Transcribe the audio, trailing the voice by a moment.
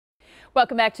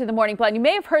Welcome back to the Morning Blend. You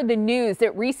may have heard the news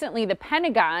that recently the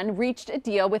Pentagon reached a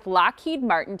deal with Lockheed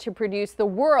Martin to produce the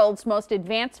world's most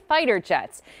advanced fighter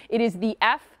jets. It is the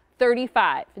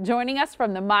F-35. Joining us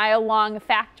from the mile-long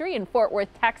factory in Fort Worth,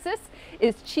 Texas,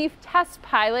 is Chief Test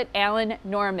Pilot Alan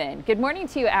Norman. Good morning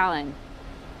to you, Alan.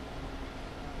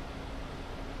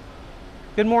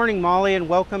 Good morning, Molly, and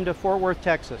welcome to Fort Worth,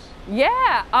 Texas.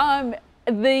 Yeah,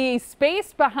 the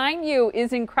space behind you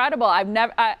is incredible.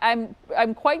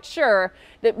 I'm quite sure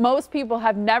that most people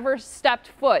have never stepped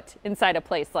foot inside a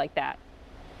place like that.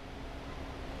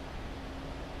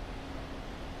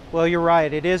 Well, you're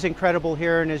right. It is incredible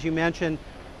here, and as you mentioned,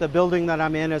 the building that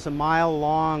I'm in is a mile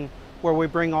long, where we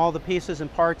bring all the pieces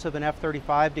and parts of an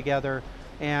F-35 together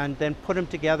and then put them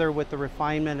together with the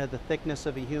refinement of the thickness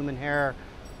of a human hair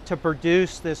to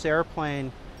produce this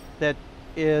airplane that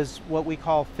is what we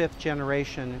call fifth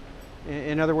generation.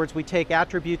 In other words, we take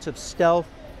attributes of stealth,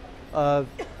 of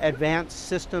advanced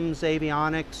systems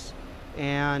avionics,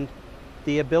 and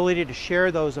the ability to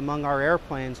share those among our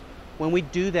airplanes. When we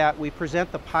do that, we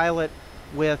present the pilot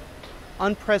with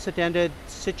unprecedented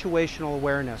situational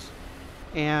awareness.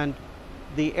 And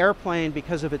the airplane,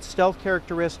 because of its stealth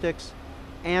characteristics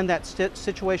and that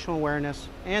situational awareness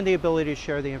and the ability to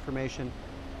share the information,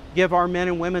 give our men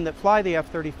and women that fly the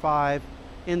F-35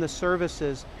 in the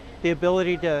services the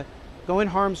ability to go in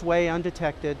harm's way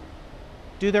undetected,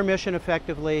 do their mission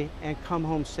effectively, and come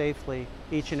home safely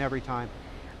each and every time.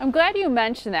 I'm glad you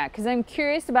mentioned that, because I'm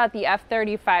curious about the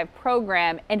F-35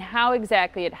 program and how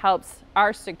exactly it helps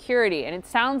our security. And it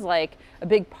sounds like a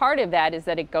big part of that is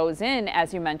that it goes in,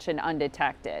 as you mentioned,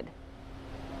 undetected.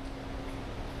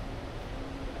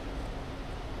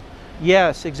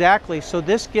 Yes, exactly. So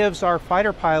this gives our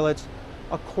fighter pilots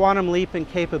a quantum leap in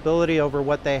capability over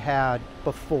what they had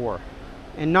before.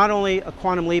 And not only a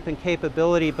quantum leap in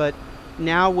capability, but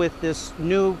now with this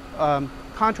new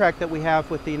contract that we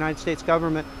have with the United States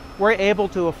government, we're able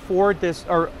to afford this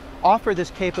or offer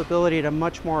this capability at a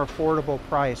much more affordable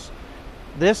price.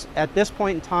 At this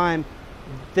point in time,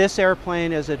 this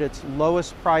airplane is at its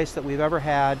lowest price that we've ever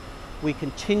had. We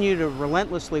continue to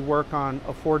relentlessly work on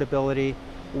affordability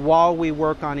while we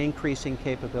work on increasing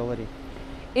capability.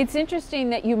 It's interesting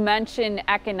that you mention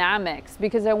economics,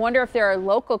 because I wonder if there are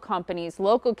local companies,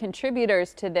 local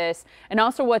contributors to this, and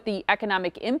also what the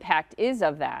economic impact is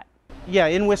of that. Yeah,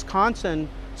 in Wisconsin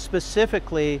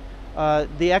specifically,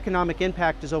 the economic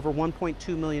impact is over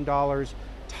 $1.2 million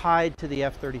tied to the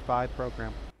F-35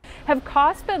 program. Have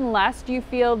costs been less, do you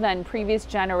feel, than previous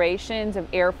generations of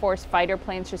Air Force fighter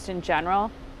planes just in general?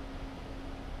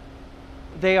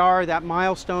 They are. That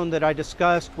milestone that I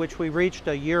discussed, which we reached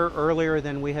a year earlier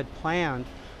than we had planned,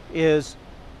 is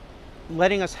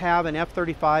letting us have an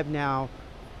F-35 now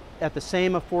at the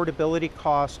same affordability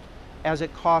cost as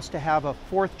it costs to have a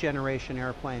fourth generation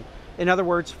airplane. In other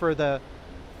words, for the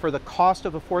cost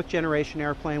of a fourth generation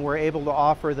airplane, we're able to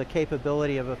offer the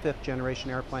capability of a fifth generation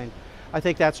airplane. I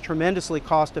think that's tremendously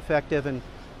cost effective and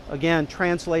again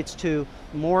translates to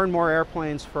more and more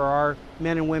airplanes for our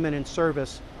men and women in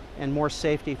service and more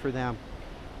safety for them.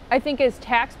 I think as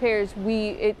taxpayers,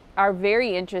 we are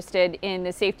very interested in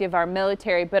the safety of our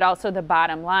military, but also the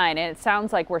bottom line. And it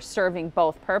sounds like we're serving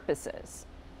both purposes.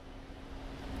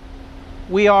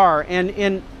 We are,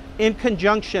 and in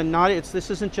conjunction,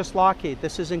 this isn't just Lockheed,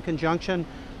 this is in conjunction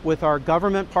with our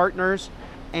government partners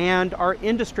and our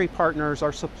industry partners,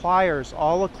 our suppliers,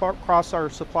 all across our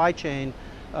supply chain.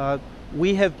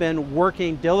 We have been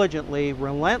working diligently,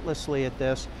 relentlessly at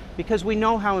this because we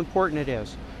know how important it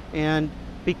is. And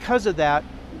because of that,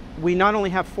 we not only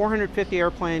have 450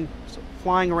 airplanes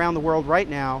flying around the world right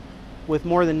now with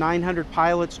more than 900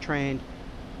 pilots trained,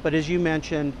 but as you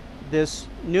mentioned, this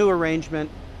new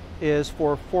arrangement is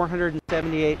for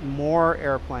 478 more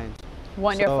airplanes.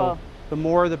 Wonderful. So the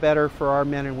more the better for our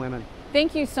men and women.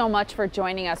 Thank you so much for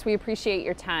joining us. We appreciate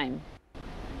your time.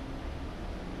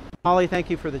 Molly, thank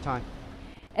you for the time.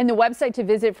 And the website to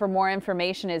visit for more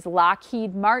information is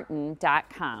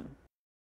lockheedmartin.com.